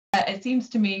It seems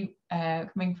to me,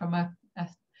 coming from a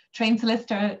trained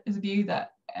solicitor's view,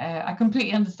 that I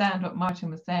completely understand what Martin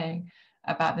was saying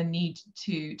about the need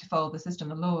to follow the system,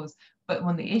 the laws. But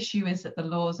when the issue is that the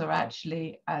laws are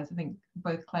actually, as I think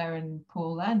both Claire and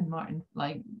Paul and Martin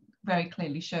very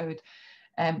clearly showed,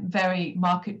 very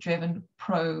market-driven,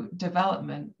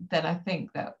 pro-development, then I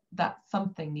think that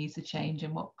something needs to change.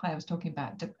 And what Claire was talking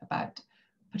about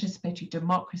participatory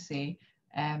democracy,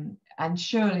 and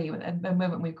surely at the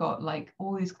moment we've got like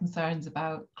all these concerns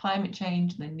about climate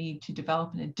change and the need to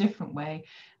develop in a different way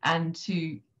and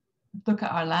to look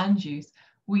at our land use,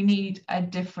 we need a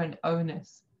different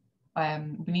onus.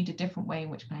 We need a different way in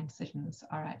which planning decisions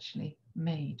are actually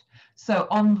made. So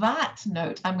on that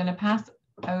note, I'm going to pass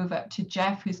over to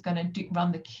Jeff, who's going to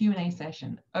run the Q&A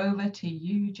session. Over to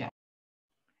you, Jeff.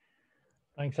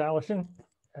 Thanks, Alison.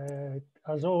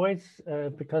 As always,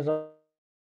 because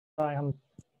I am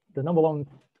the #1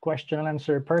 question and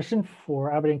answer person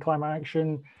for Aberdeen Climate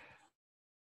Action,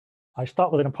 I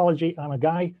start with an apology. I'm a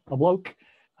guy, a bloke.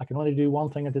 I can only do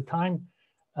one thing at a time.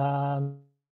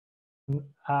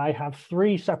 I have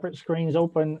 3 separate screens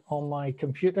open on my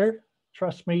computer.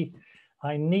 Trust me,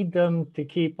 I need them to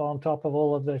keep on top of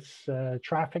all of this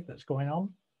traffic that's going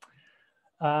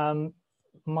on.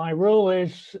 My rule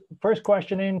is first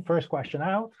question in, first question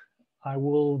out. I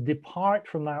will depart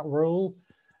from that rule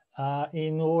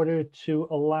in order to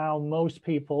allow most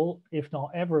people, if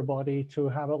not everybody, to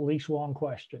have at least one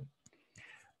question.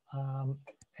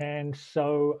 And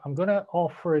so I'm going to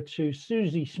offer it to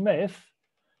Susie Smith.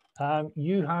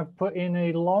 You have put in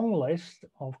a long list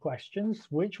of questions.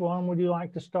 Which one would you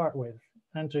like to start with?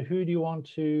 And to who do you want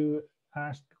to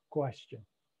ask the question?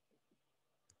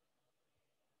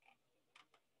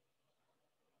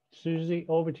 Susie,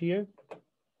 over to you.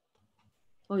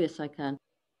 Oh, yes, I can.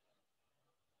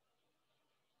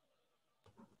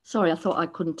 Sorry, I thought I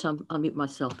couldn't unmute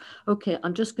myself. Okay,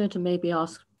 I'm just going to maybe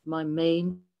ask my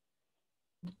main.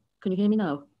 Can you hear me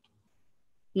now?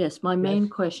 Yes, my main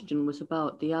question was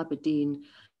about the Aberdeen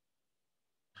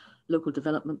Local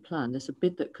Development Plan. There's a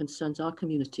bid that concerns our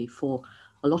community for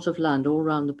a lot of land all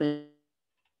around the Bay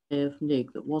of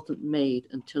Nig that wasn't made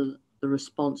until the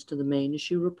response to the main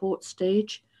issue report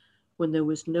stage, when there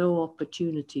was no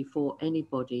opportunity for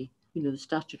anybody, you know, the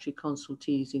statutory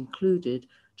consultees included,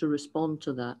 to respond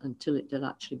to that until it did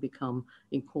actually become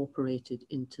incorporated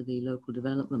into the local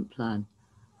development plan.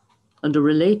 And a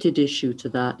related issue to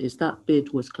that is that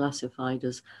bid was classified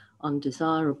as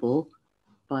undesirable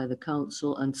by the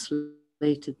council and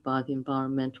slated by the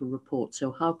environmental report.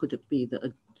 So how could it be that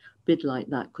a bid like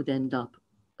that could end up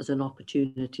as an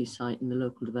opportunity site in the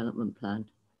local development plan?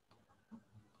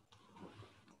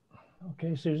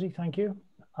 Okay, Susie, thank you.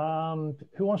 Who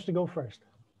wants to go first?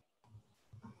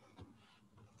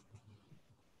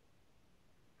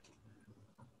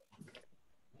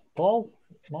 Paul,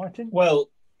 Martin? Well,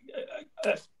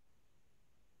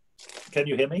 can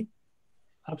you hear me?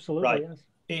 Absolutely, right. Yes.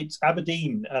 It's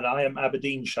Aberdeen and I am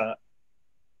Aberdeenshire.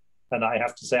 And I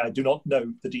have to say, I do not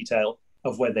know the detail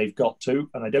of where they've got to,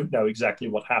 and I don't know exactly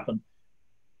what happened.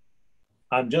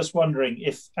 I'm just wondering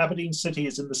if Aberdeen City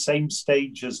is in the same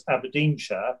stage as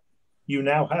Aberdeenshire, you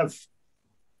now have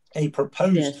a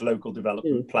proposed local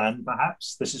development plan,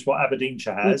 perhaps. This is what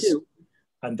Aberdeenshire has.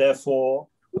 And therefore,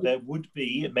 there would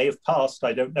be, it may have passed,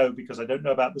 I don't know, because I don't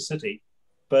know about the city.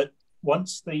 But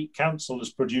once the council has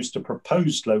produced a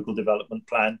proposed local development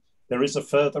plan, there is a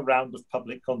further round of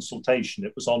public consultation.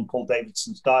 It was on Paul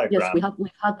Davidson's diagram. Yes,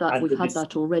 we've had that. We've had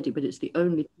that already, but it's the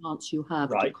only chance you have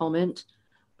to comment.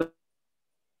 But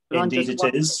indeed,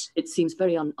 it is. It seems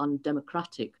very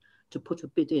undemocratic to put a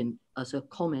bid in as a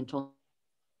comment on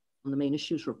the main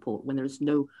issues report when there is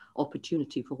no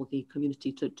opportunity for the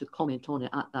community to comment on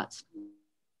it at that stage.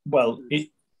 Well,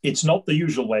 it's not the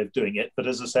usual way of doing it, but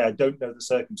as I say, I don't know the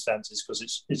circumstances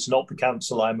because it's not the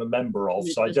council I'm a member of,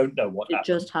 so I don't know what happened.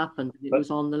 It just happened. It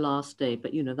was on the last day,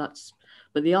 but you know that's.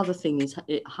 But the other thing is,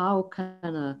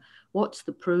 what's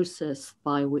the process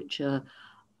by which a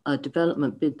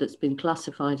development bid that's been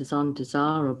classified as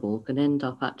undesirable can end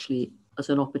up actually as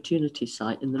an opportunity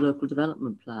site in the local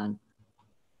development plan?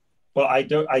 Well, I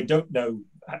don't know.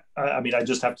 I mean, I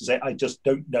just have to say, I just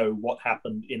don't know what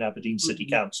happened in Aberdeen City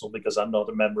Council because I'm not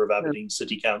a member of Aberdeen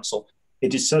City Council.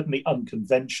 It is certainly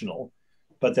unconventional,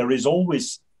 but there is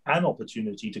always an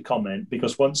opportunity to comment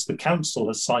because once the council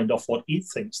has signed off what it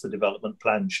thinks the development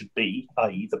plan should be,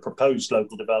 i.e. the proposed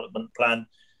local development plan,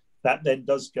 that then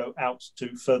does go out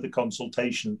to further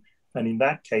consultation. And in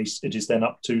that case, it is then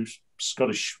up to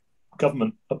Scottish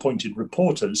government appointed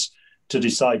reporters to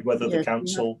decide whether the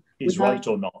council is right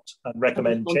or not and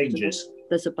recommend changes.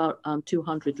 There's about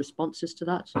 200 responses to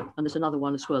that, and there's another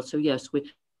one as well. So yes,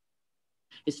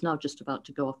 it's now just about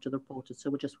to go off to the reporters, so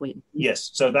we're just waiting.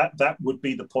 Yes, so that would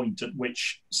be the point at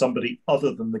which somebody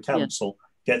other than the council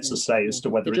gets a say as to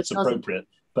whether it's appropriate.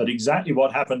 But exactly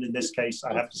what happened in this case,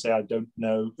 I have to say I don't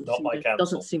know, not my council. It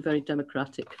doesn't seem very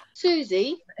democratic.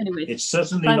 Susie? Anyway. It's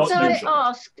certainly not usual. I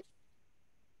ask,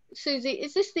 Susie,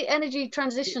 is this the energy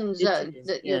transition zone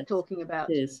that you're talking about?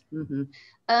 It is.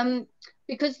 Mm-hmm.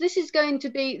 Because this is going to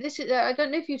be, I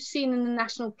don't know if you've seen in the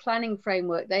national planning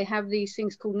framework, they have these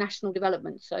things called national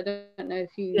developments. I don't know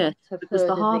if you have heard because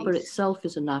the harbour these. itself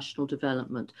is a national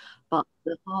development, but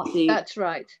that's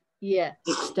right. Yeah.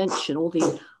 Extension, all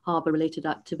the harbour related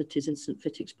activities in St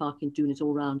Fittick's Park in Doon is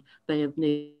all round Bay of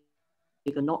Nig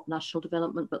are not national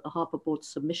development, but the Harbour Board's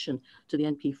submission to the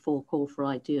NP4 call for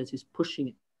ideas is pushing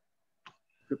it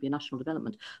to be a national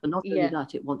development. And not only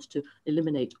that, it wants to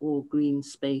eliminate all green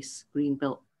space, green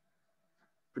belt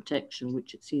protection,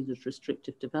 which it sees as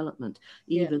restrictive development,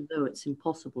 even though it's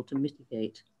impossible to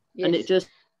mitigate. Yes. And it just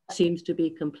seems to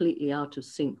be completely out of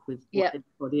sync with what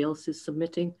everybody else is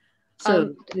submitting.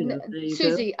 So,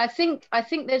 Susie, I think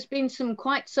there's been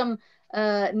quite some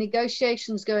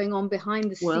negotiations going on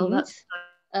behind the scenes,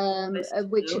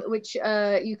 which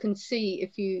you can see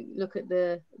if you look at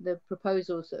the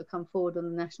proposals that have come forward on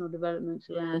the national developments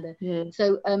around there. Yeah.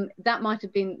 So that might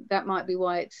be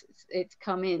why it's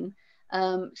come in.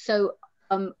 So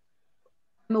I'm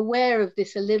aware of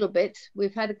this a little bit.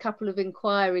 We've had a couple of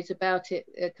inquiries about it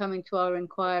coming to our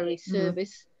inquiry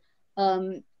service,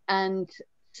 and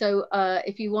so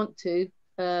if you want to,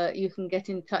 you can get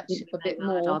in touch a bit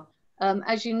more.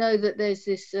 As you know, that there's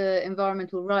this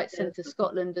Environmental Rights Centre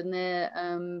Scotland, and they're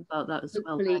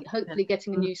hopefully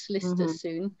getting a new solicitor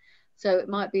soon. So it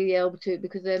might be able to,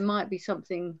 because there might be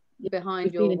something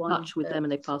behind your one. We've been in touch with them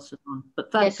and they passed it on. But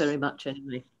thanks very much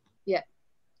anyway. Yeah.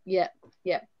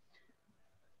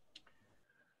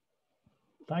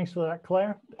 Thanks for that,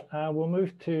 Claire. We'll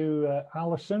move to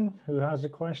Alison, who has a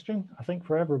question, I think,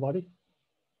 for everybody.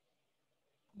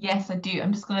 Yes, I do.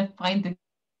 I'm just going to find the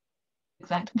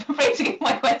exact phrasing of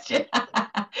my question.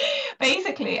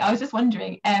 Basically, I was just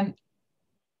wondering, has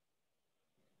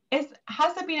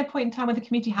there been a point in time where the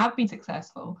community have been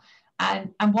successful,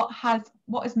 and what has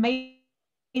made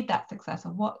that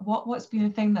successful? What's been the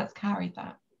thing that's carried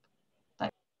that?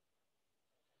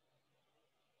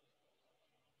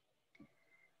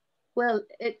 Well,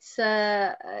 it's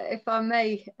if I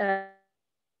may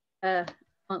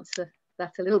answer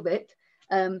that a little bit.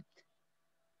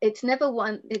 It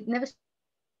never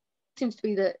seems to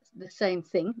be the same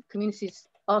thing. Communities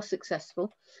are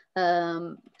successful.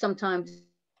 Sometimes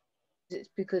it's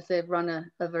because they've run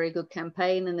a very good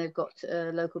campaign and they've got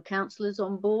local councillors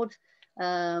on board,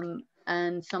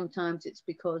 and sometimes it's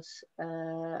because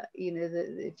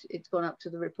it's gone up to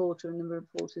the reporter and the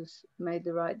reporter's made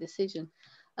the right decision.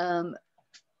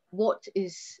 What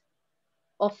is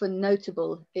often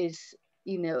notable is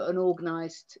an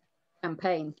organised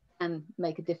campaign can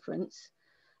make a difference,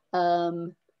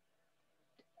 and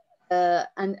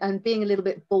being a little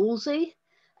bit ballsy,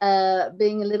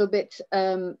 being a little bit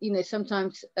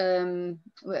sometimes a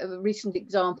recent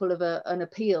example of an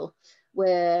appeal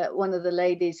where one of the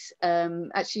ladies,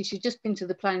 actually she'd just been to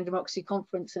the Planning Democracy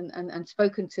Conference and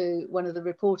spoken to one of the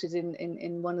reporters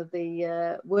in one of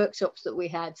the workshops that we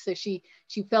had. So she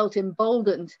felt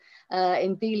emboldened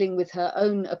in dealing with her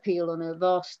own appeal on a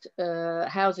vast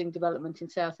housing development in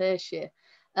South Ayrshire.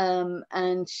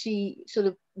 And she sort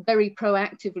of very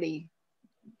proactively,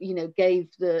 gave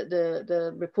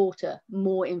the reporter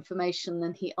more information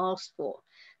than he asked for.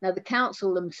 Now, the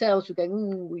council themselves were going,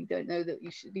 "Oh, we don't know that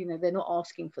you should, they're not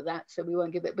asking for that, so we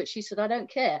won't give it." But she said, "I don't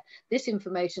care. This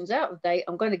information's out of date.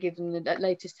 I'm going to give them the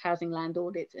latest housing land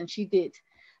audit." And she did.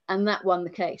 And that won the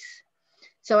case.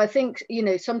 So I think,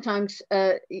 sometimes,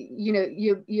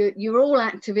 you're all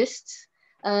activists,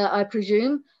 I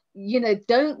presume.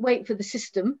 Don't wait for the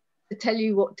system to tell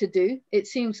you what to do. It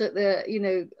seems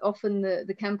that often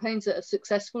the campaigns that are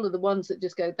successful are the ones that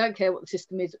just go, "Don't care what the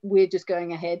system is, we're just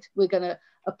going ahead, we're going to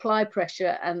apply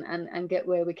pressure and get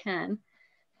where we can."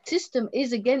 System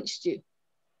is against you.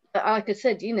 Like I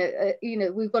said,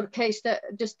 we've got a case that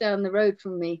just down the road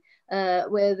from me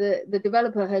where the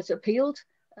developer has appealed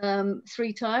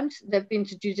 3 times. They've been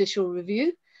to judicial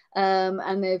review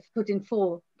and they've put in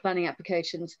 4 planning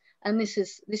applications, and this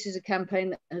is a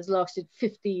campaign that has lasted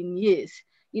 15 years,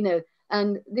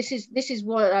 and this is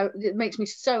what it makes me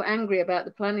so angry about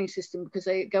the planning system, because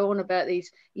they go on about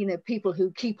these people who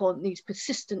keep on, these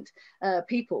persistent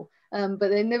people, but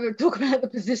they never talk about the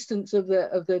persistence of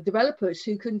the developers,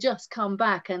 who can just come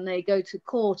back and they go to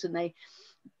court and they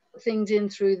put things in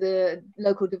through the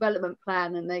local development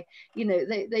plan, and they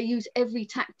use every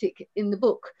tactic in the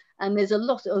book, and there's a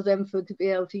lot of them to be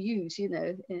able to use,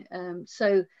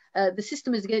 so the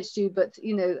system is against you, but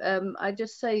I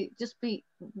just say, just be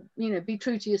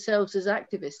true to yourselves as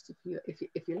activists,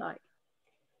 if you like.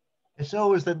 It's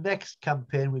always the next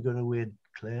campaign we're going to win,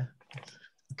 Claire.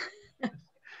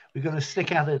 We're going to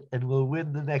stick at it and we'll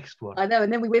win the next one. I know,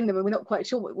 and then we win them and we're not quite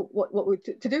sure what we're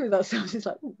to do with ourselves. It's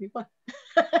like, oh, we won.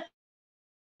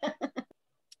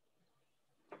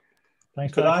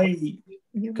 Thanks.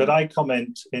 Could I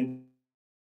comment in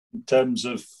terms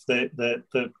of the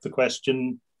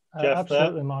question, Jeff?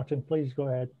 Absolutely, Martin. Please go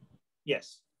ahead.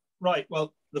 Yes. Right.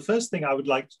 Well, the first thing I would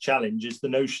like to challenge is the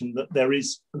notion that there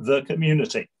is the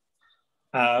community.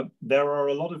 There are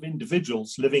a lot of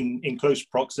individuals living in close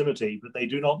proximity, but they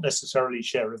do not necessarily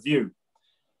share a view.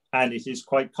 And it is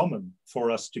quite common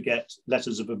for us to get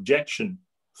letters of objection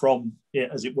from,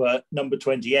 as it were, number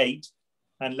 28,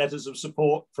 and letters of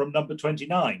support from number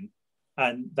 29.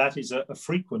 And that is a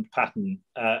frequent pattern.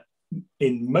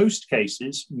 In most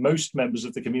cases, most members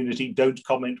of the community don't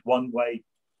comment one way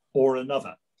or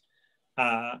another.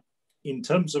 In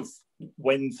terms of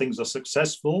when things are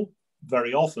successful,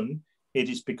 very often, it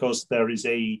is because there is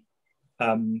a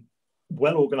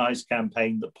well-organized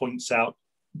campaign that points out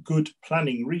good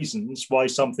planning reasons why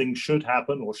something should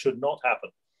happen or should not happen.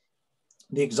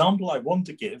 The example I want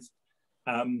to give,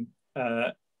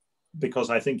 because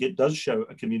I think it does show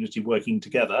a community working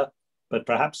together, but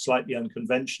perhaps slightly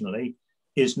unconventionally,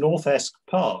 is North Esk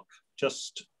Park,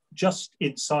 just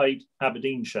inside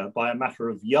Aberdeenshire by a matter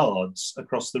of yards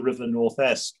across the River North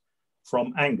Esk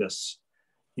from Angus.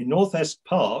 In North Esk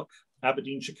Park,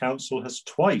 Aberdeenshire Council has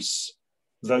twice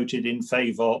voted in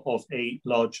favour of a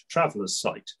large travellers'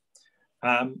 site.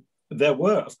 There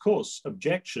were, of course,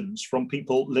 objections from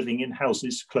people living in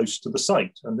houses close to the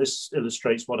site, and this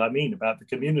illustrates what I mean about the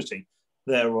community.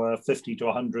 There were 50 to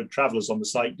 100 travellers on the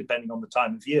site, depending on the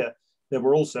time of year. There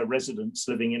were also residents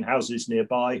living in houses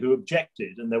nearby who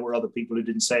objected, and there were other people who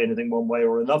didn't say anything one way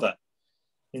or another.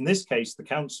 In this case, the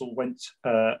council went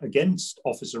against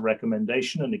officer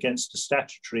recommendation and against a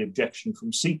statutory objection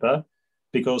from SEPA,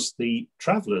 because the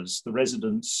travellers, the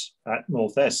residents at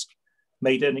North Esk,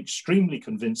 made an extremely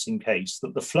convincing case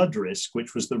that the flood risk,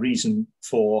 which was the reason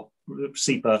for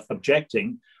SEPA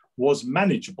objecting, was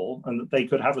manageable, and that they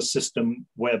could have a system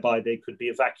whereby they could be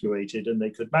evacuated and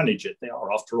they could manage it. They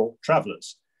are, after all,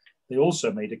 travellers. They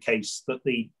also made a case that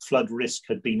the flood risk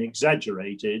had been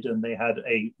exaggerated, and they had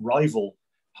a rival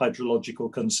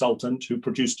hydrological consultant who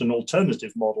produced an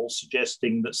alternative model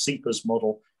suggesting that SEPA's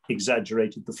model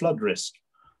exaggerated the flood risk.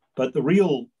 But the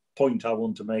real point I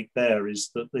want to make there is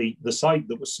that the side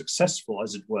that was successful,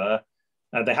 as it were,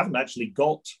 they haven't actually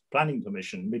got planning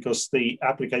permission, because the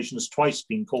application has twice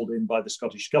been called in by the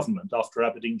Scottish Government after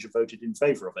Aberdeenshire voted in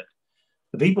favour of it.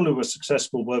 The people who were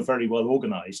successful were very well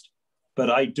organised, but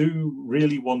I do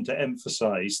really want to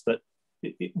emphasise that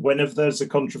whenever there's a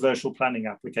controversial planning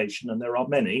application, and there are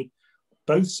many,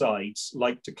 both sides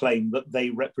like to claim that they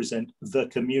represent the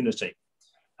community.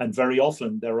 And very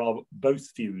often there are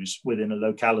both views within a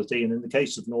locality. And in the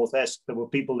case of North Esk, there were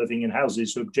people living in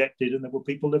houses who objected, and there were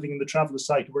people living in the traveller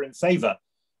site who were in favour.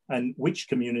 And which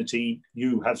community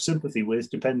you have sympathy with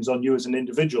depends on you as an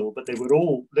individual, but they would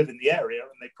all live in the area,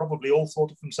 and they probably all thought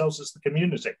of themselves as the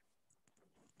community.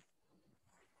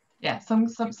 Yeah, some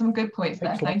good points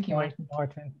there. Thank you,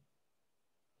 Martin.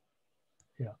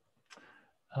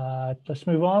 Yeah. Let's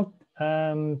move on.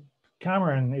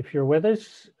 Cameron, if you're with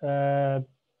us,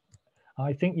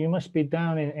 I think you must be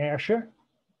down in Ayrshire,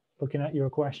 looking at your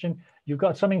question. You've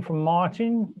got something from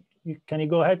Martin. Can you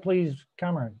go ahead, please,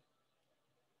 Cameron?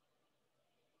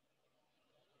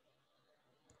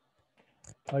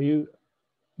 Are you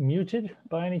muted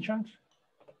by any chance?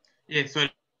 Yeah,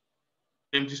 sorry.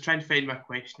 I'm just trying to find my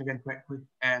question again quickly.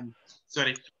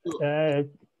 Sorry.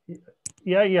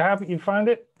 Yeah, you found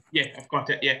it? Yeah, I've got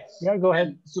it, yeah. Yeah, go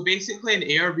ahead. So basically in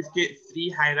Ayr, we've got 3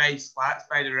 high-rise flats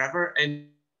by the river, and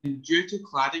due to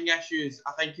cladding issues,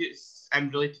 I think it's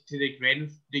related to the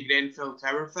Grenfell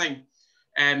Tower thing.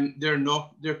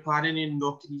 They're planning on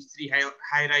knocking these 3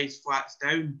 high-rise flats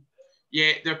down.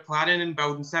 Yeah, they're planning on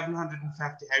building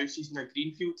 750 houses in a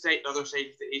greenfield site, the other side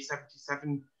of the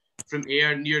A77 from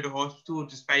Ayr near the hospital,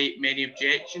 despite many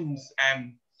objections.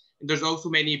 And there's also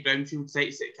many brownfield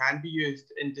sites that can be used,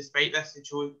 and despite this,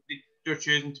 they're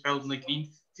choosing to build on a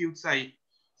greenfield site.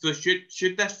 So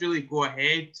should this really go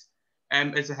ahead,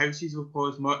 as the houses will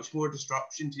cause much more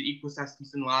disruption to the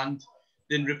ecosystems and land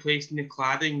than replacing the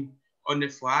cladding? on the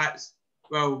flats.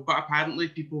 Well, but apparently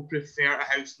people prefer a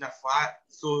house in a flat.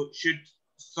 So should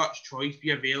such choice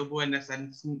be available in this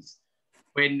instance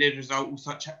when the result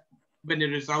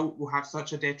will have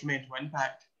such a detrimental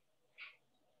impact?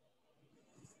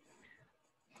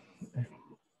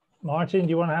 Martin, do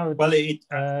you want to have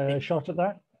a shot at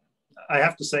that? I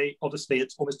have to say, honestly,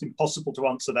 it's almost impossible to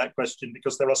answer that question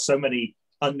because there are so many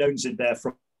unknowns in there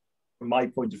from my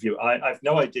point of view. I've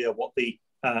no idea what the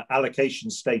allocation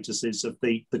status is of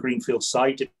the greenfield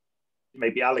site. It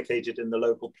may be allocated in the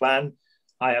local plan.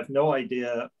 I have no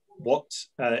idea what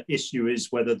issue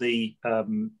is, whether the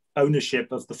ownership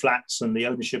of the flats and the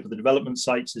ownership of the development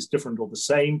sites is different or the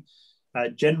same.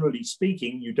 Generally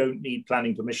speaking, you don't need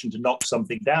planning permission to knock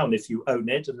something down if you own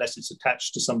it, unless it's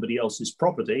attached to somebody else's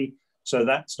property. So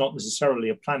that's not necessarily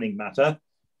a planning matter.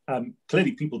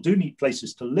 Clearly, people do need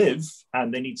places to live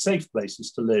and they need safe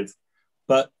places to live.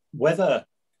 But whether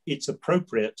it's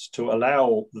appropriate to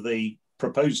allow the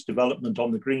proposed development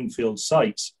on the greenfield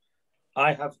sites,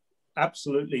 I have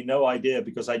absolutely no idea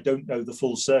because I don't know the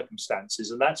full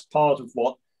circumstances. And that's part of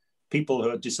what people who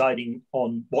are deciding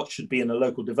on what should be in a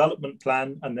local development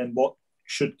plan and then what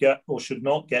should get or should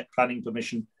not get planning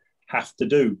permission have to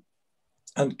do.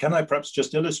 And can I perhaps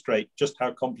just illustrate just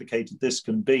how complicated this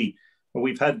can be? Well,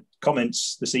 we've had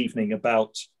comments this evening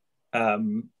about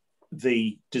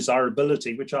the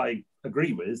desirability, which I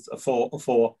agree with,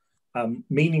 for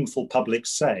meaningful public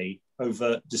say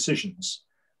over decisions.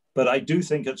 But I do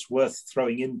think it's worth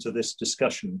throwing into this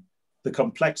discussion the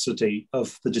complexity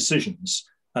of the decisions.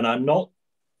 And I'm not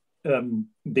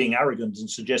being arrogant and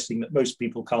suggesting that most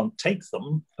people can't take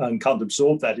them and can't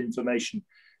absorb that information,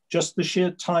 just the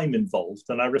sheer time involved.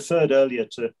 And I referred earlier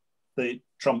to the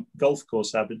Trump golf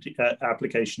course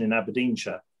application in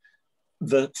Aberdeenshire.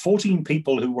 The 14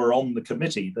 people who were on the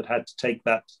committee that had to take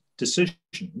that decision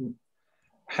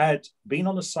had been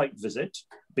on a site visit,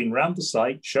 been round the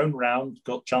site, shown round,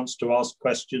 got a chance to ask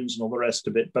questions and all the rest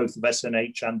of it, both of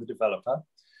SNH and the developer.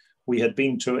 We had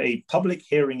been to a public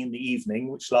hearing in the evening,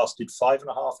 which lasted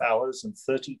 5.5 hours, and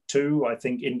 32, I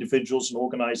think, individuals and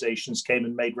organizations came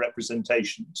and made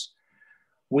representations.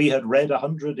 We had read a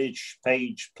 100-ish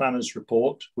page planner's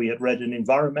report. We had read an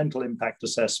environmental impact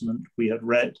assessment. We had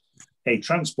read a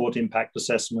transport impact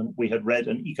assessment. We had read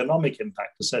an economic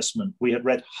impact assessment. We had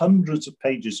read hundreds of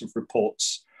pages of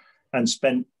reports and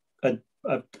spent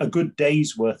a good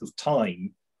day's worth of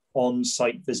time on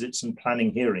site visits and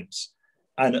planning hearings.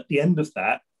 And at the end of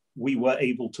that, we were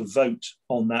able to vote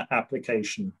on that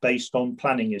application based on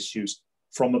planning issues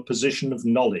from a position of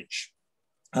knowledge.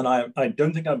 And I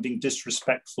don't think I'm being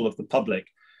disrespectful of the public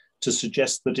to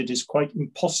suggest that it is quite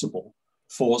impossible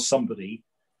for somebody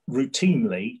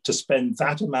routinely to spend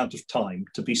that amount of time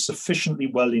to be sufficiently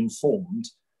well informed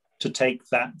to take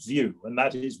that view. And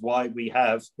that is why we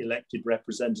have elected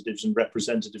representatives and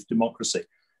representative democracy.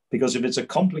 Because if it's a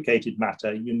complicated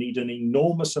matter, you need an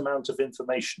enormous amount of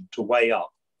information to weigh up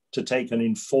to take an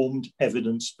informed,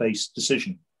 evidence-based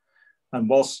decision. And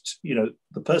whilst, you know,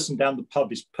 the person down the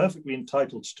pub is perfectly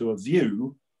entitled to a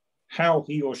view, how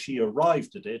he or she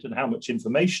arrived at it and how much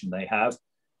information they have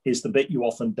is the bit you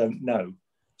often don't know.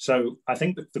 So I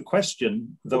think that the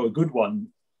question, though a good one,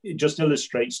 it just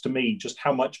illustrates to me just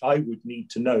how much I would need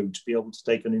to know to be able to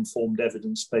take an informed,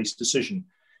 evidence-based decision.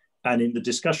 And in the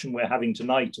discussion we're having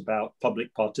tonight about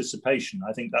public participation,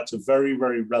 I think that's a very,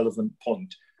 very relevant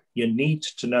point. You need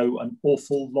to know an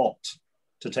awful lot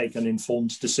to take an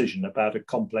informed decision about a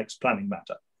complex planning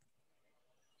matter.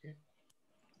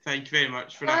 Thank you very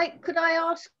much for that. Could I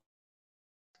ask,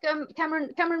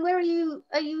 Cameron, where are you?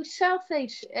 Are you South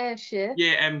Ayrshire?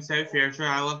 Yeah, South Ayrshire.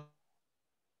 I live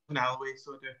in Alloway,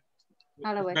 so I do.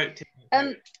 Alloway.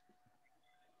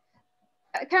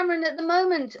 Cameron, at the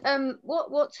moment,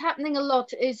 what's happening a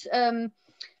lot is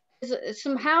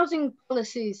some housing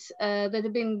policies that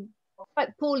have been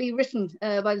quite poorly written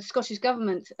by the Scottish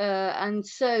Government. And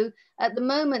so at the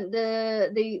moment,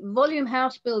 the volume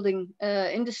house building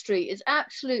industry is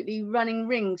absolutely running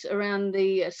rings around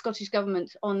the Scottish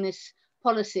Government on this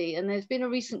policy. And there's been a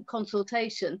recent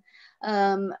consultation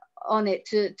on it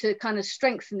to kind of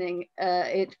strengthening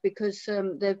it, because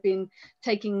they've been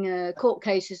taking court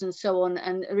cases and so on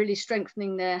and really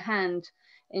strengthening their hand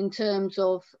in terms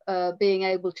of being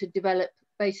able to develop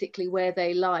basically where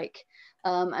they like.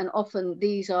 And often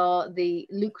these are the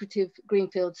lucrative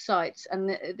greenfield sites, and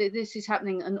this is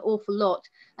happening an awful lot.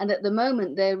 And at the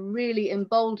moment, they're really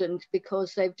emboldened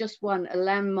because they've just won a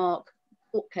landmark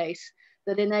court case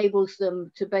that enables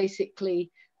them to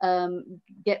basically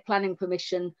get planning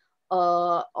permission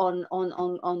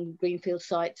on greenfield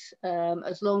sites,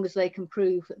 as long as they can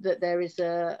prove that there is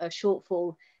a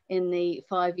shortfall in the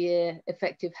 5-year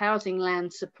effective housing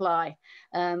land supply,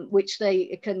 which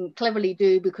they can cleverly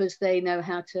do because they know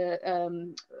how to,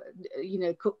 you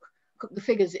know, cook the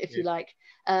figures, if you like.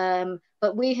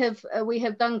 But we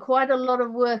have done quite a lot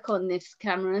of work on this,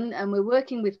 Cameron, and we're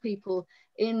working with people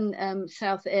in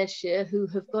South Ayrshire who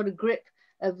have got a grip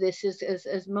of this.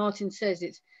 As Martin says,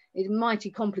 it's mighty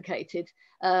complicated,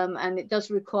 and it does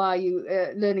require you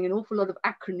learning an awful lot of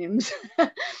acronyms.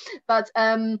 But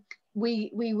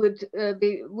we would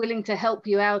be willing to help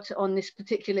you out on this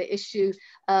particular issue.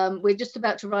 We're just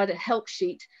about to write a help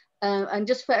sheet. And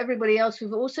just for everybody else,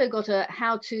 we've also got a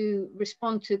how to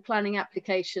respond to planning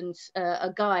applications,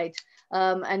 a guide.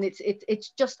 And it's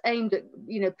just aimed at,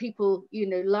 you know, people, you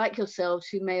know, like yourselves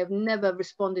who may have never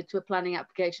responded to a planning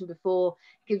application before.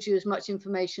 Gives you as much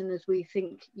information as we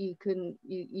think you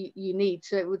need.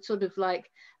 So it would sort of like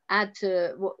add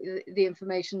to what the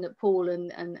information that Paul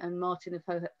and Martin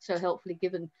have so helpfully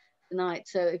given tonight.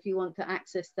 So if you want to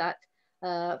access that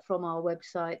from our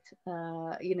website,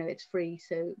 you know, it's free,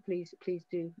 so please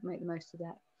do make the most of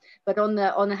that. But on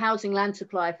the housing land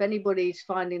supply, if anybody's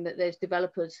finding that there's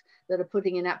developers that are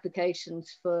putting in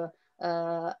applications for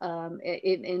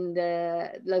in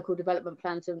the local development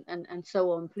plans and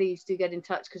so on, please do get in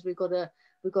touch, because we've got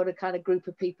a kind of group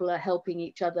of people are helping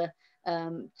each other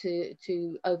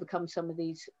to overcome some of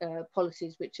these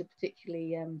policies which are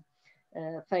particularly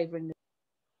favouring them.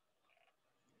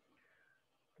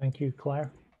 Thank you,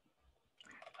 Claire.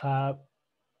 I'm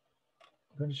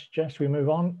going to suggest we move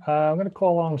on. I'm going to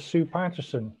call on Sue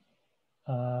Patterson.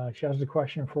 She has a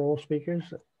question for all speakers.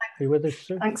 Are you with us,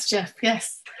 Sue? Thanks, Jeff.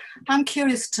 Yes. I'm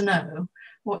curious to know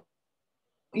what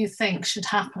you think should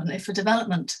happen if a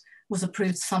development was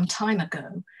approved some time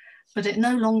ago, but it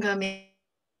no longer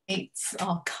meets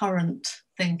our current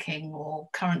thinking or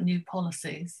current new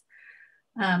policies.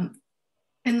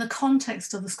 In the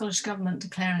context of the Scottish Government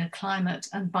declaring a climate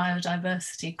and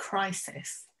biodiversity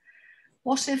crisis,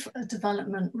 what if a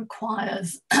development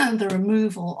requires the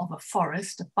removal of a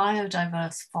forest, a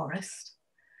biodiverse forest,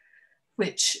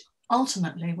 which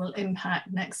ultimately will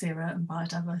impact net zero and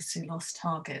biodiversity loss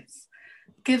targets?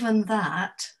 Given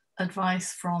that,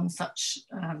 advice from such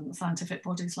scientific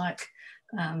bodies like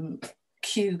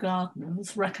Kew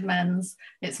Gardens recommends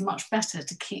it's much better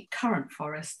to keep current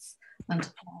forests than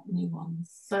to plant new ones.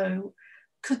 So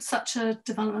could such a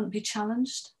development be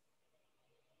challenged?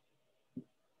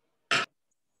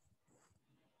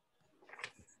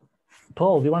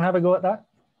 Paul, do you want to have a go at that?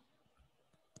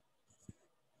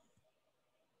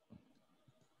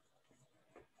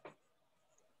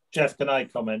 Jeff, can I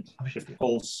comment? If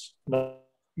Paul's not...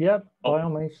 Yeah, by all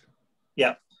means.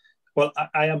 Yeah. Well,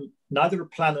 I am neither a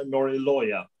planner nor a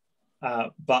lawyer,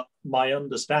 but my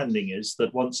understanding is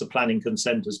that once a planning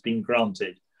consent has been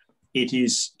granted, it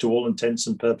is, to all intents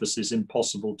and purposes,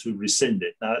 impossible to rescind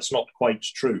it. Now, that's not quite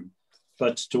true,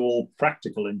 but to all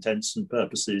practical intents and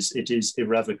purposes, it is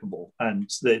irrevocable. And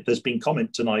there's been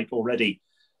comment tonight already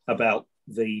about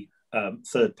the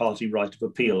third-party right of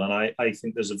appeal, and I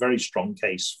think there's a very strong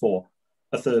case for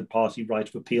a third-party right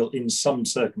of appeal in some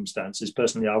circumstances.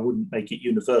 Personally, I wouldn't make it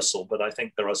universal, but I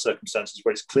think there are circumstances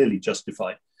where it's clearly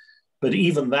justified. But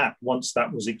even that, once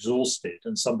that was exhausted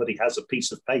and somebody has a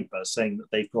piece of paper saying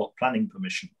that they've got planning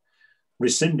permission,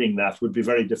 rescinding that would be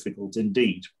very difficult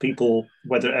indeed. People,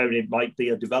 whether it might be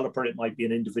a developer, it might be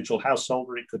an individual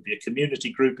householder, it could be a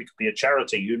community group, it could be a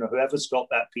charity, you know, whoever's got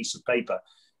that piece of paper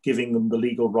giving them the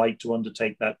legal right to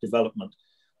undertake that development,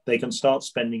 they can start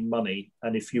spending money.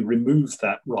 And if you remove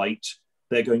that right,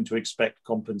 they're going to expect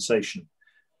compensation.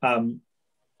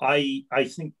 I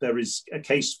think there is a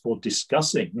case for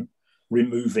discussing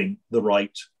removing the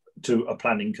right to a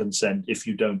planning consent if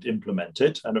you don't implement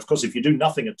it. And of course, if you do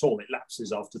nothing at all, it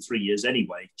lapses after 3 years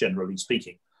anyway, generally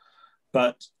speaking.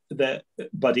 But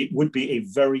it would be a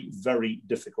very, very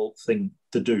difficult thing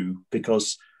to do,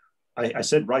 because I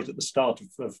said right at the start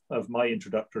of my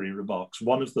introductory remarks,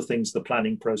 one of the things the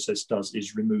planning process does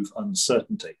is remove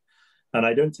uncertainty. And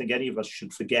I don't think any of us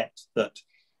should forget that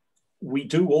we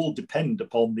do all depend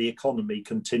upon the economy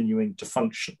continuing to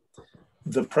function.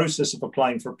 The process of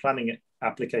applying for a planning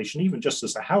application, even just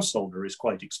as a householder, is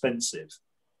quite expensive.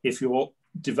 If you're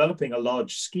developing a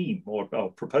large scheme or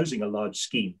proposing a large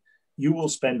scheme, you will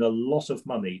spend a lot of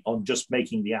money on just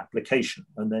making the application,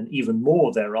 and then even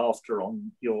more thereafter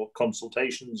on your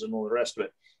consultations and all the rest of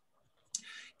it.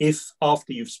 If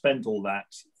after you've spent all that,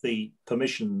 the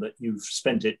permission that you've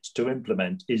spent it to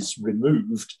implement is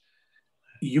removed,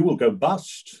 you will go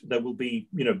bust. There will be,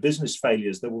 business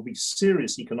failures. There will be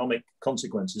serious economic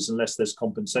consequences unless there's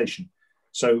compensation.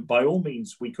 So by all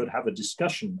means, we could have a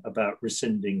discussion about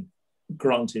rescinding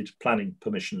granted planning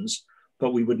permissions,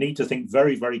 but we would need to think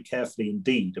very, very carefully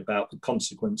indeed about the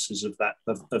consequences of that,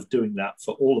 of doing that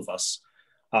for all of us.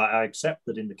 I accept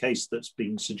that in the case that's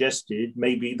being suggested,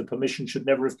 maybe the permission should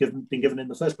never have been given in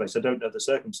the first place. I don't know the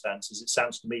circumstances. It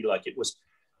sounds to me like it was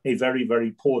a very,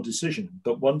 very poor decision.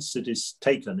 But once it is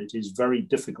taken, it is very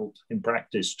difficult in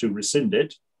practice to rescind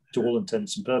it. To all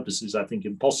intents and purposes, I think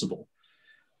impossible.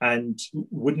 And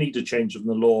would need a change in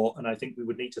the law. And I think we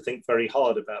would need to think very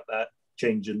hard about that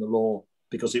change in the law,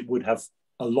 because it would have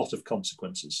a lot of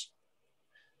consequences.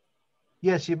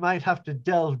 Yes, you might have to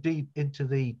delve deep into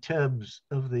the terms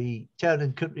of the Town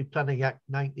and Country Planning Act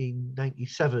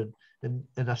 1997, and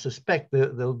I suspect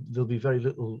that there'll be very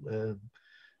little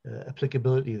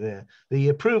applicability there. The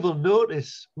approval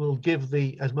notice will give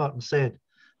the, as Martin said,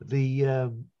 the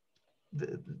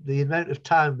amount of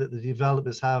time that the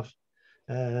developers have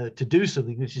to do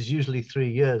something, which is usually 3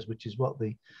 years, which is what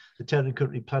the Town and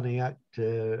Country Planning Act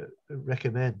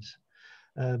recommends.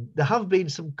 There have been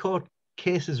some court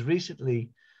cases recently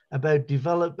about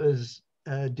developers,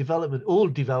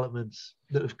 old developments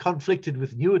that have conflicted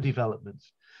with newer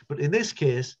developments. But in this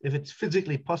case, if it's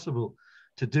physically possible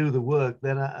to do the work,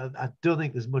 then I don't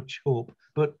think there's much hope.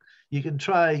 But you can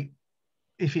try,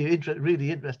 if you're really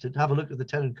interested, have a look at the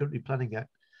Town and Country Planning Act.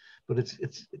 But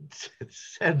it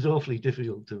sounds awfully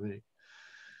difficult to me.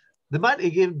 There might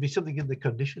even be something in the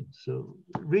conditions. So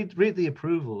read the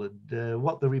approval and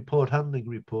what the handling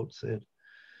report said.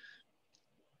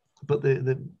 But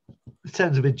it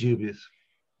sounds a bit dubious.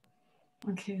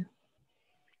 Thank you.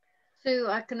 So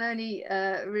I can only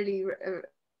really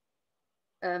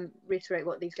reiterate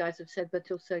what these guys have said, but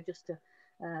also just to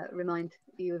remind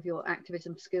you of your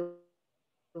activism skills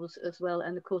as well.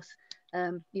 And of course,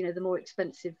 you know, the more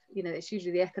expensive, you know, it's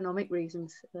usually the economic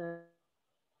reasons.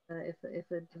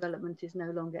 If a development is no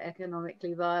longer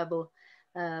economically viable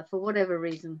for whatever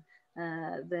reason,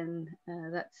 then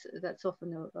that's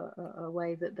often a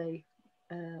way that they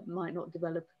might not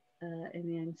develop in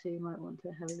the end. So you might want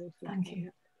to have a little think. Thank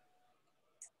you.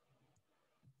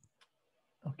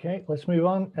 Okay, let's move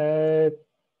on.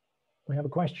 We have a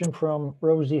question from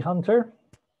Rosie Hunter.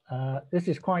 This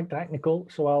is quite technical,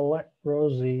 so I'll let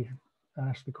Rosie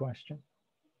ask the question.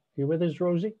 You with us,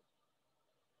 Rosie?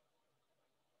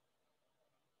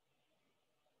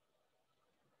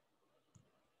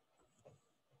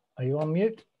 Are you on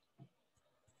mute?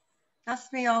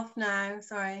 That's me off now,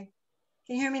 sorry.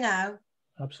 Can you hear me now?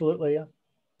 Absolutely, yeah.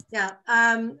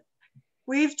 Yeah,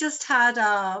 we've just had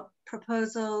a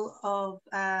proposal of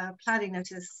planning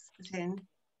notice put in.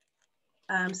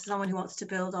 So someone who wants to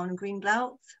build on green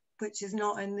belt, which is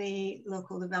not in the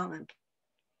local development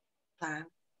plan.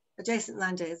 Adjacent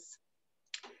land is.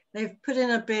 They've put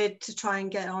in a bid to try and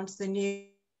get onto the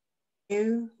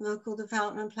new local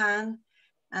development plan.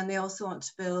 And they also want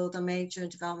to build a major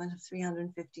development of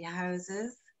 350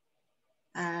 houses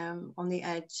on the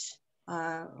edge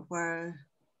where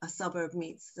a suburb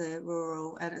meets the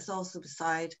rural, and it's also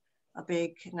beside a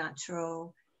big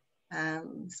natural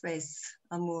space,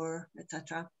 a moor,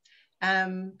 etc.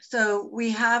 So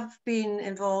we have been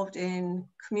involved in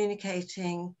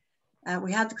communicating.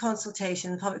 We had the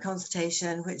consultation, the public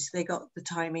consultation, which they got the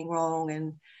timing wrong,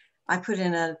 and I put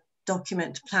in a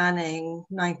document planning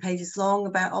 9 pages long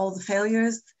about all the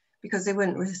failures because they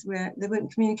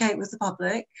wouldn't communicate with the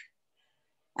public.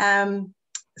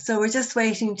 So we're just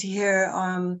waiting to hear.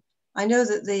 I know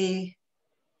that the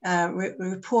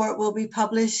report will be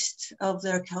published of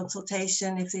their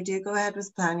consultation if they do go ahead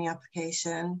with planning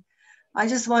application. I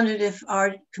just wondered if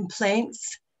our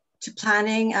complaints to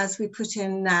planning as we put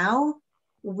in now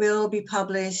will be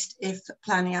published if the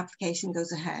planning application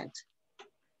goes ahead.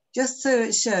 Just so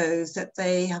it shows that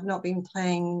they have not been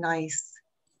playing nice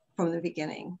from the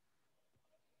beginning.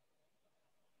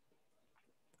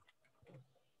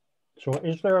 So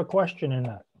is there a question in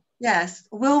that? Yes.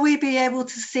 Will we be able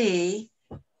to see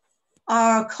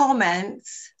our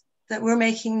comments that we're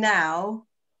making now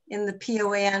in the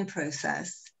POAN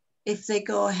process if they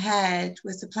go ahead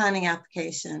with the planning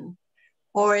application?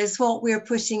 Or is what we're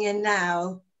putting in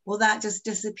now, will that just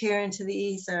disappear into the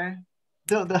ether?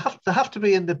 No, they have to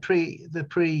be in the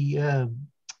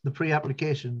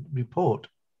pre-application report,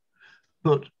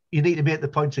 but you need to make the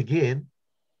points again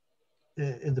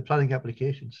in the planning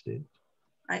application stage.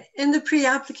 Right. In the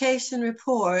pre-application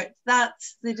report,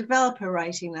 that's the developer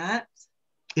writing that.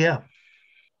 Yeah.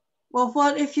 Well,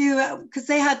 what if you, because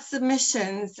they had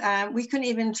submissions, we couldn't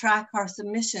even track our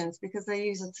submissions because they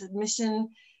use a submission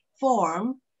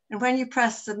form. And when you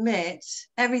press submit,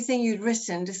 everything you'd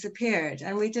written disappeared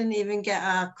and we didn't even get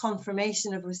a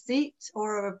confirmation of receipt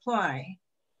or a reply.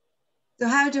 So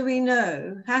how do we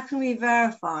know? How can we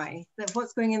verify that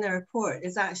what's going in the report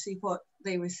is actually what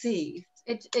they received?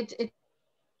 It's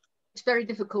very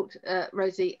difficult,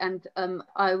 Rosie, and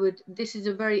this is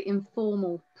a very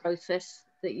informal process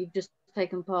that you've just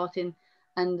taken part in,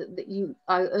 and that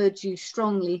I urge you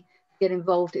strongly to get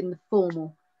involved in the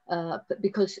formal, but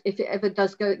because if it ever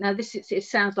does go, now it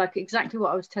sounds like exactly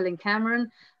what I was telling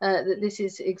Cameron, that this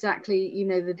is exactly, you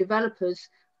know, the developers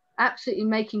absolutely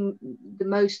making the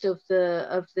most of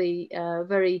the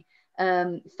very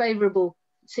favourable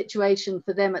situation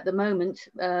for them at the moment,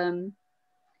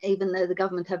 even though the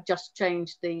government have just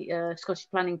changed the Scottish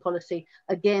planning policy.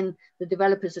 Again, the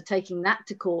developers are taking that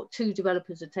to court. 2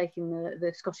 developers are taking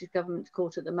the Scottish government to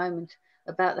court at the moment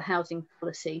about the housing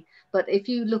policy. But if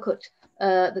you look at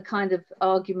the kind of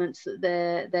arguments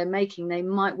that they're making, they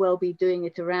might well be doing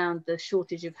it around the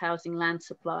shortage of housing land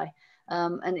supply.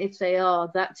 And if they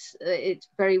are, it's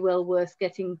very well worth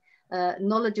getting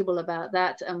knowledgeable about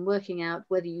that and working out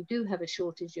whether you do have a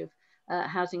shortage of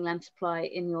housing land supply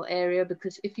in your area,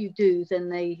 because if you do, then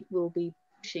they will be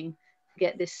pushing to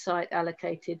get this site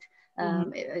allocated,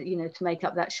 you know, to make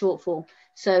up that shortfall.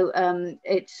 So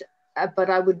but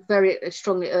I would very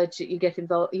strongly urge that you get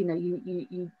involved. You know,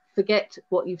 you forget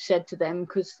what you've said to them,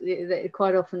 because it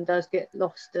quite often does get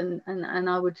lost, and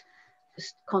I would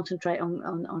just concentrate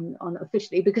on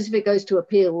officially, because if it goes to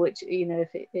appeal, which, you know,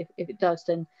 if it does,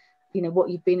 then, you know, what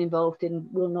you've been involved in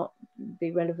will not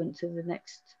be relevant to the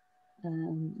next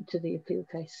to the appeal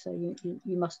case. So you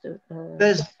must have.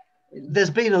 There's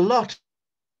been a lot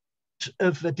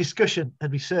of discussion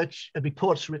and research and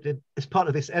reports written as part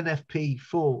of this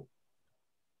NPF4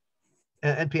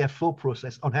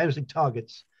 process on housing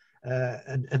targets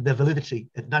and their validity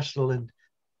at national and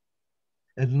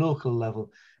local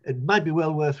level. It might be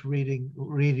well worth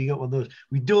reading up on those.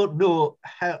 We don't know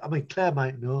how, I mean, Claire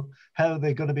might know how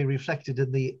they're going to be reflected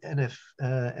in the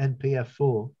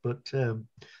NPF4, but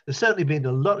there's certainly been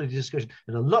a lot of discussion,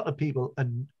 and a lot of people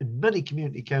and many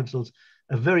community councils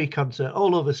are very concerned,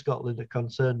 all over Scotland are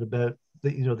concerned about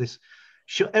the, you know, this.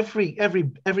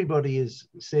 Everybody is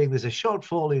saying there's a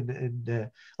shortfall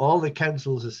in all the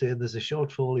councils are saying there's a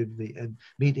shortfall in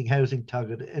meeting housing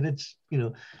target, and it's, you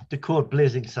know, to quote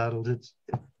Blazing Saddles, it's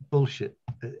bullshit.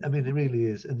 I mean, it really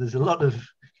is, and there's a lot of,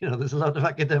 you know, there's a lot of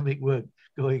academic work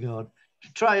going on.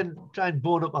 Try and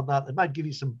bone up on that. It might give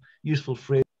you some useful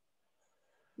phrases.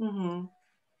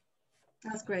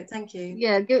 That's great, thank you.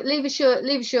 Yeah, leave us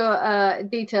your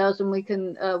details, and we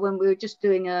can when we were just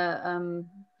doing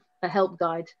a help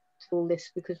guide to all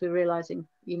this, because we're realizing,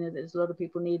 you know, there's a lot of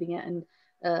people needing it. And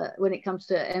when it comes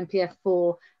to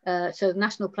NPF4, so the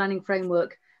National Planning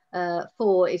Framework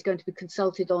 4 is going to be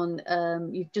consulted on.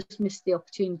 You've just missed the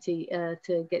opportunity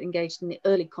to get engaged in the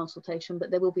early consultation,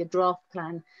 but there will be a draft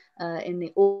plan in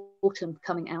the autumn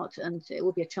coming out, and it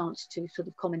will be a chance to sort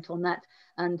of comment on that.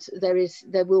 And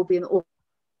there will be an awful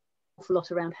lot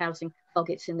around housing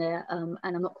targets in there, and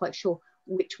I'm not quite sure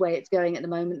which way it's going at the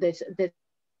moment. There's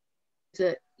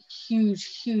a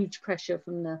huge pressure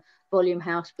from the volume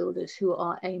house builders, who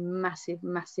are a massive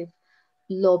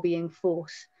lobbying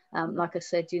force. Like I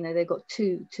said, you know, they've got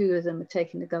two of them are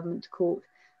taking the government to court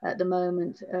at the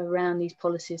moment around these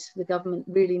policies. The government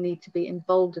really need to be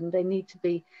involved, and they need to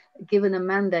be given a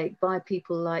mandate by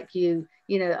people like you.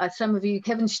 You know, some of you,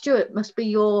 Kevin Stewart must be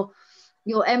your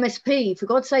MSP, for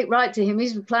God's sake, write to him.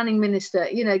 He's the planning minister,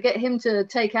 you know, get him to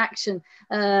take action.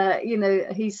 You know,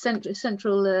 he's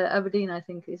central Aberdeen, I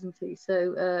think, isn't he?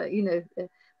 So, you know,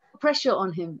 pressure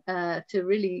on him to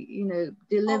really, you know,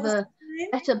 deliver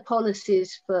better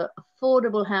policies for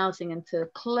affordable housing, and to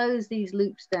close these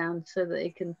loops down so that they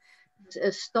can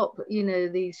stop, you know,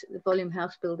 these volume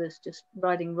house builders just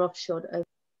riding roughshod over.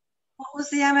 What was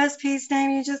the MSP's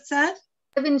name you just said?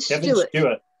 Kevin Stewart.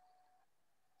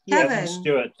 Kevin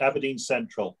Stewart, Aberdeen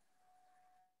Central.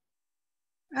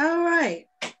 All right.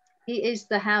 He is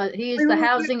the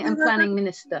housing and planning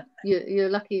minister. You're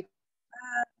lucky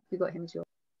you got him as your.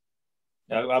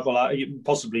 Well,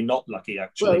 possibly not lucky,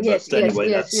 actually. Well, yes, but anyway,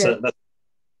 yes.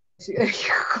 You're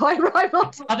quite right,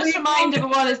 Martin. I'll just remind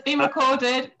everyone it's been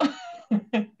recorded.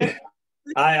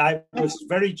 I was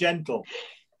very gentle.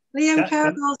 Liam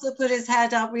Carroll also put his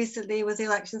head up recently with the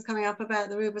elections coming up about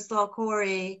the Rubislaw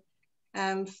Quarry,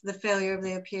 the failure of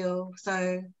the appeal.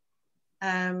 So,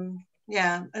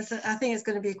 yeah, I think it's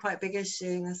going to be quite a big issue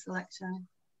in this election.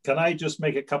 Can I just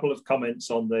make a couple of comments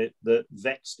on the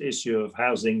vexed issue of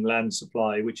housing land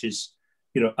supply, which is,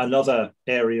 you know, another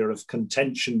area of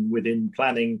contention within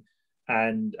planning,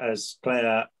 and as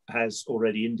Claire has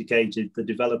already indicated, the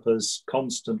developers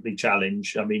constantly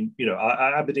challenge. I mean, you know,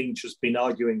 Aberdeen's just been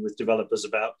arguing with developers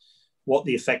about what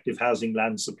the effective housing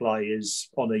land supply is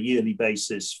on a yearly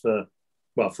basis for,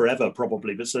 well, forever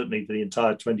probably, but certainly for the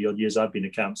entire 20 odd years I've been a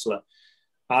councillor.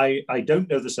 I don't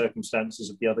know the circumstances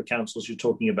of the other councils you're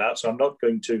talking about, so I'm not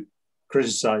going to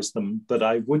criticise them, but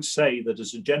I would say that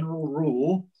as a general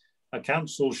rule, a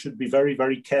council should be very,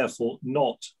 very careful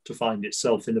not to find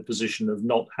itself in a position of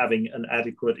not having an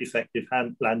adequate effective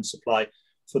land supply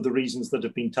for the reasons that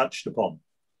have been touched upon.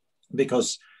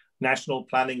 Because national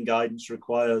planning guidance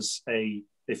requires a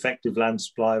effective land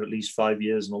supply of at least 5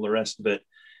 years and all the rest of it.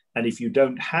 And if you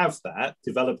don't have that,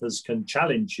 developers can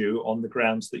challenge you on the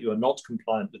grounds that you are not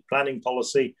compliant with planning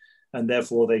policy, and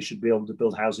therefore they should be able to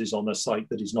build houses on a site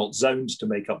that is not zoned to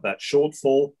make up that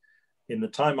shortfall. In the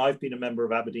time I've been a member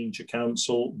of Aberdeenshire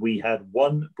Council, we had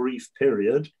one brief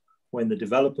period when the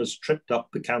developers tripped up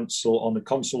the council on a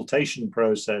consultation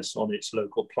process on its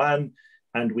local plan,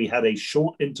 and we had a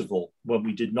short interval when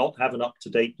we did not have an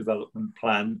up-to-date development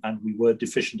plan and we were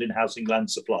deficient in housing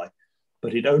land supply.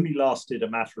 But it only lasted a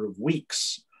matter of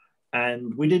weeks,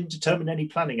 and we didn't determine any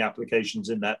planning applications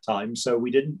in that time, so we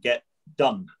didn't get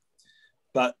done.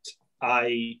 But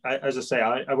as I say,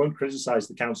 I won't criticise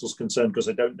the council's concern because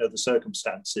I don't know the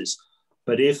circumstances.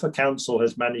 But if a council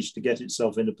has managed to get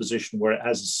itself in a position where it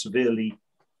has a severely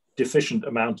deficient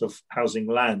amount of housing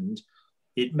land,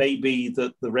 it may be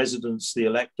that the residents, the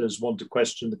electors, want to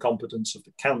question the competence of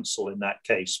the council in that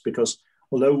case, because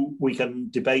although we can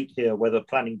debate here whether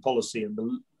planning policy and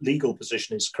the legal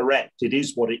position is correct, it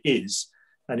is what it is.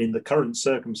 And in the current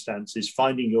circumstances,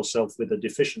 finding yourself with a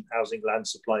deficient housing land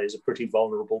supply is a pretty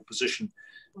vulnerable position.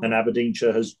 And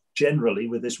Aberdeenshire has generally,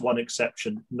 with this one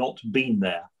exception, not been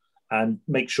there. And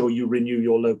make sure you renew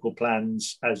your local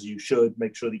plans as you should,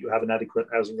 make sure that you have an adequate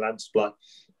housing land supply.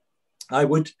 I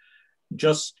would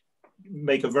just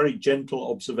make a very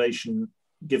gentle observation,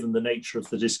 given the nature of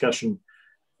the discussion.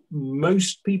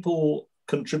 Most people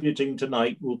contributing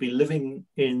tonight will be living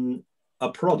in a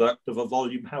product of a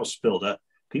volume house builder.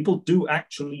 People do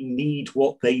actually need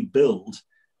what they build,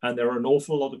 and there are an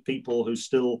awful lot of people who are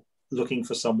still looking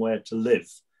for somewhere to live.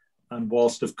 And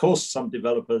whilst, of course, some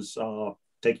developers are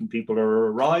taking people on a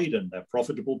ride and they're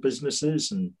profitable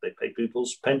businesses and they pay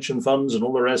people's pension funds and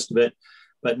all the rest of it,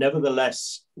 but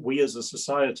nevertheless, we as a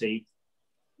society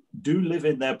do live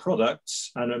in their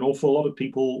products, and an awful lot of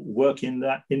people work in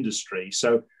that industry.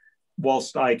 So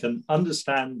whilst I can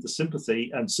understand the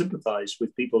sympathy and sympathize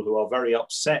with people who are very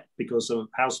upset because of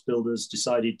house builders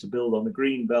decided to build on the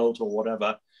green belt or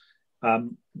whatever,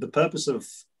 the purpose of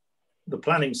the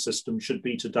planning system should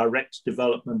be to direct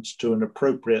development to an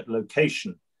appropriate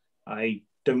location. I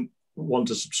don't want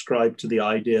to subscribe to the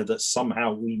idea that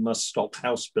somehow we must stop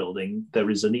house building. There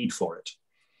is a need for it.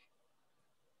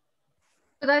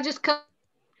 Could I just come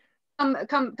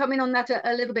in on that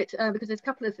a little bit, because there's a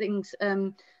couple of things.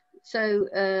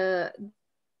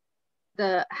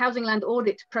 The housing land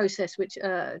audit process, which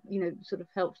sort of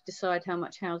helps decide how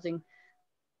much housing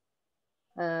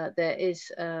there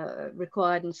is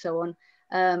required and so on.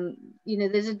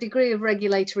 There's a degree of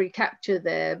regulatory capture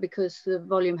there because the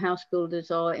volume house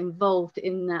builders are involved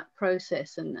in that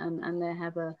process, and they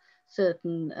have a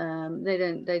certain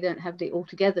they don't have the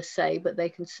altogether say, but they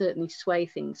can certainly sway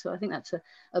things. So I think that's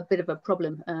a bit of a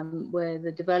problem, where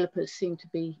the developers seem to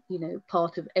be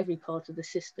part of every part of the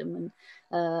system, and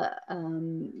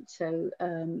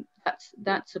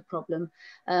that's a problem.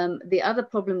 The other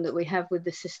problem that we have with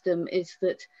the system is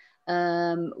that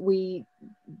we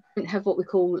don't have what we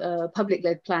call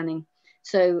public-led planning.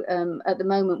 So at the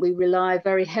moment, we rely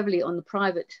very heavily on the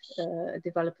private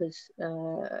developers,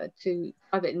 to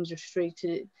private industry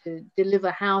to deliver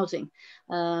housing.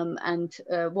 One of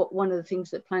the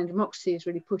things that Planning Democracy is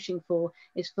really pushing for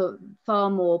is for far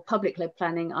more public-led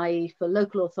planning, i.e. for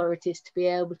local authorities to be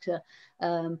able to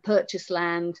purchase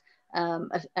land,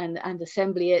 and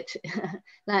assembly it,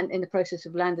 land in the process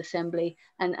of land assembly,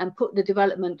 and put the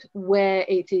development where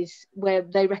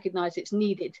they recognise it's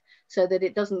needed, so that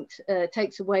it doesn't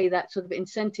takes away that sort of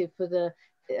incentive for the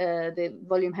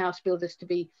volume house builders to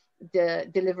be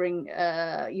delivering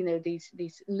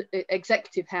these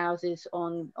executive houses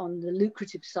on the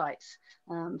lucrative sites.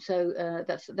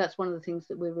 That's one of the things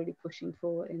that we're really pushing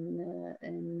for in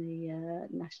the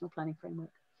national planning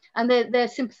framework, and they're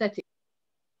sympathetic.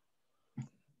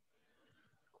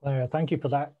 Claire, thank you for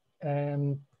that.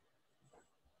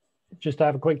 Just to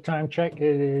have a quick time check,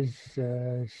 it is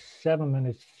 7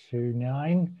 minutes to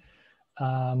 9.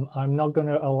 I'm not going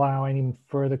to allow any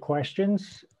further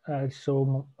questions,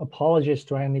 so apologies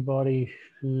to anybody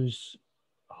who's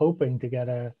hoping to get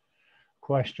a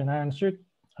question answered.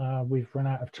 We've run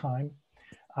out of time.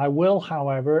 I will,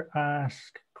 however,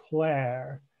 ask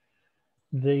Claire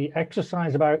the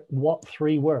exercise about what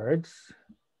 3 words,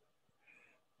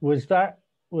 was that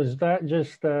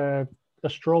just a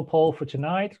straw poll for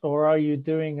tonight, or are you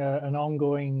doing an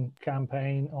ongoing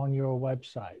campaign on your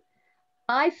website?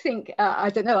 I think, I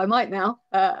don't know, I might now.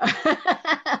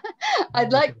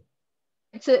 I'd like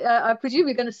to, I presume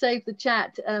we're going to save the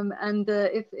chat, and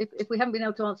if we haven't been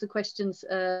able to answer questions,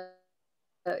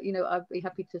 you know, I'd be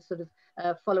happy to sort of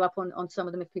follow up on some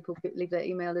of them if people could leave their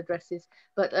email addresses.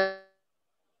 But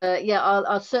yeah,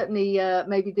 I'll certainly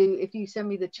maybe do, if you send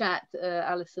me the chat,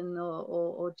 Alison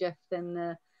or Jeff,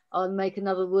 then I'll make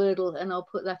another Wordle and I'll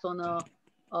put that on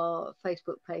our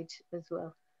Facebook page as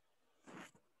well.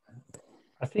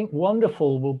 I think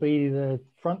wonderful will be the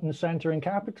front and center in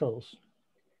capitals,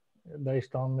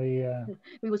 based on the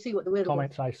we will see what the Wordle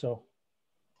comments I saw.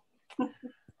 All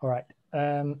right.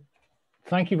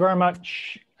 Thank you very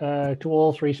much to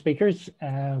all 3 speakers,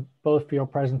 both for your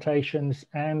presentations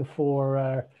and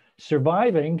for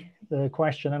surviving the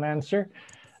question and answer.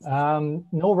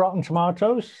 No rotten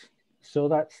tomatoes, so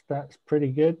that's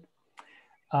pretty good.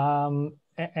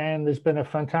 And there's been a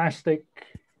fantastic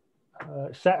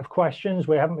set of questions.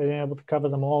 We haven't been able to cover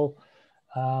them all.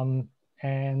 And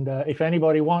if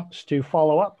anybody wants to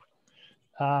follow up,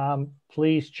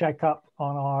 please check up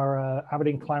on our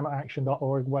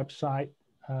AberdeenClimateAction.org website,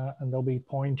 and there'll be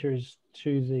pointers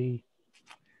to the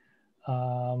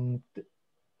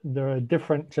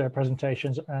different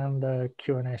presentations and the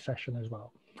Q&A session as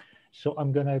well. So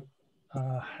I'm going to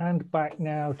hand back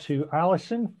now to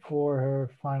Alison for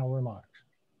her final remarks.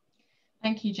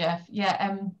 Thank you, Jeff.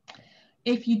 Yeah,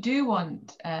 if you do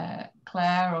want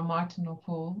Claire or Martin or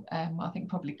Paul, I think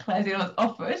probably Claire's the one that's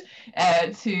offered,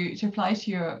 to reply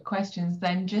to your questions,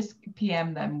 then just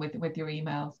PM them with your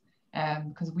emails,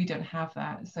 because we don't have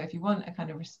that. So if you want a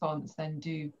kind of response, then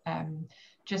do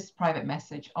just private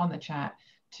message on the chat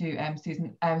to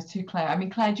Susan, to Claire. I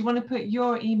mean, Claire, do you want to put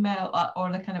your email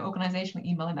or the kind of organizational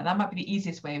email in there? That might be the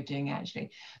easiest way of doing it, actually.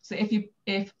 So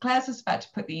if Claire's about to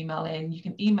put the email in, you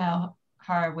can email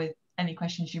her with any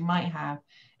questions you might have.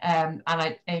 And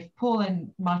if Paul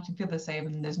and Martin feel the same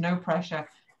and there's no pressure,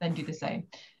 then do the same.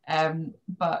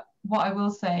 But what I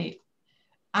will say,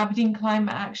 Aberdeen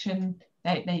Climate Action,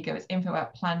 there you go, it's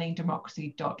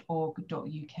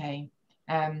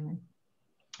info@planningdemocracy.org.uk.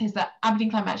 Is that Aberdeen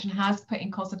Climate Action has put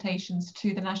in consultations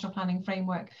to the National Planning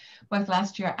Framework, both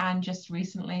last year and just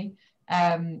recently.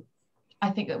 I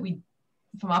think that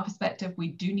from our perspective, we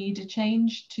do need a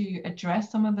change to address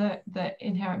some of the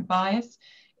inherent bias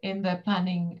in the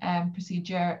planning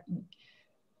procedure.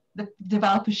 The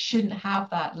developers shouldn't have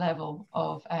that level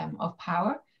of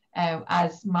power.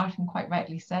 As Martin quite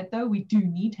rightly said, though, we do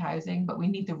need housing, but we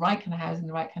need the right kind of housing,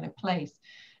 the right kind of place.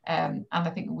 And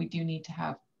I think we do need to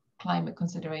have climate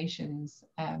considerations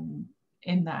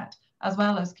in that, as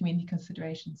well as community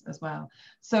considerations as well.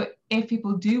 So if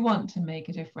people do want to make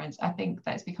a difference, I think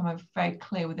that's become very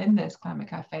clear within this Climate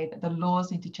Cafe that the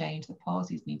laws need to change, the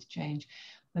policies need to change.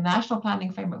 The National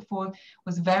Planning Framework 4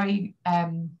 was very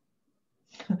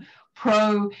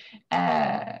pro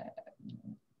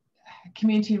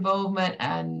community involvement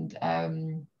and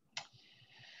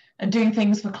doing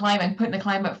things for climate and putting the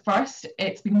climate first.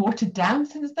 It's been watered down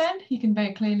since then, you can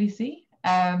very clearly see.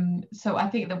 So I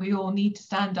think that we all need to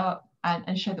stand up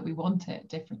and show that we want it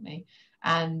differently.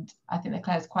 And I think that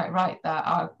Claire's quite right that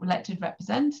our elected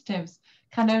representatives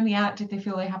can only act if they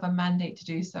feel they have a mandate to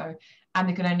do so. And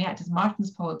they can only act, as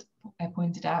Martin's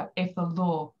pointed out, if the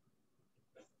law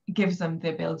gives them the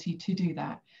ability to do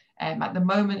that. At the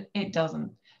moment, it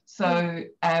doesn't. So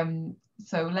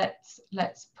so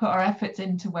let's put our efforts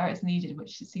into where it's needed,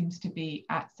 which seems to be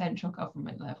at central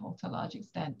government level to a large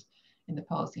extent in the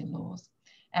policy and laws.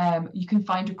 You can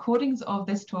find recordings of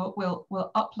this talk. We'll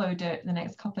upload it in the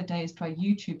next couple of days to our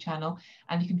YouTube channel,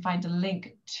 and you can find a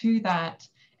link to that.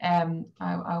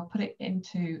 I'll put it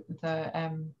into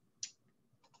the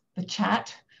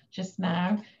chat just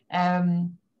now.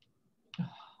 It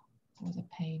was a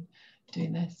pain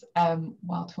doing this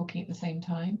while talking at the same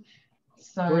time.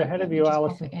 So we're ahead of you,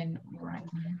 Alison. In right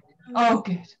now. Oh,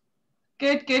 good.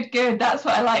 That's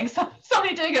what I like.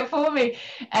 Somebody doing it for me.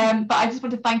 But I just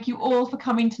want to thank you all for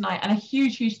coming tonight, and a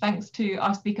huge thanks to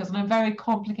our speakers on a very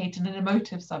complicated and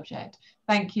emotive subject.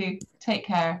 Thank you. Take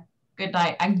care. Good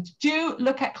night. And do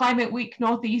look at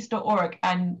climateweeknortheast.org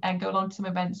and go along to some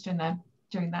events during that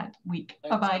week.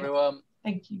 Bye bye. Everyone.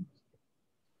 Thank you.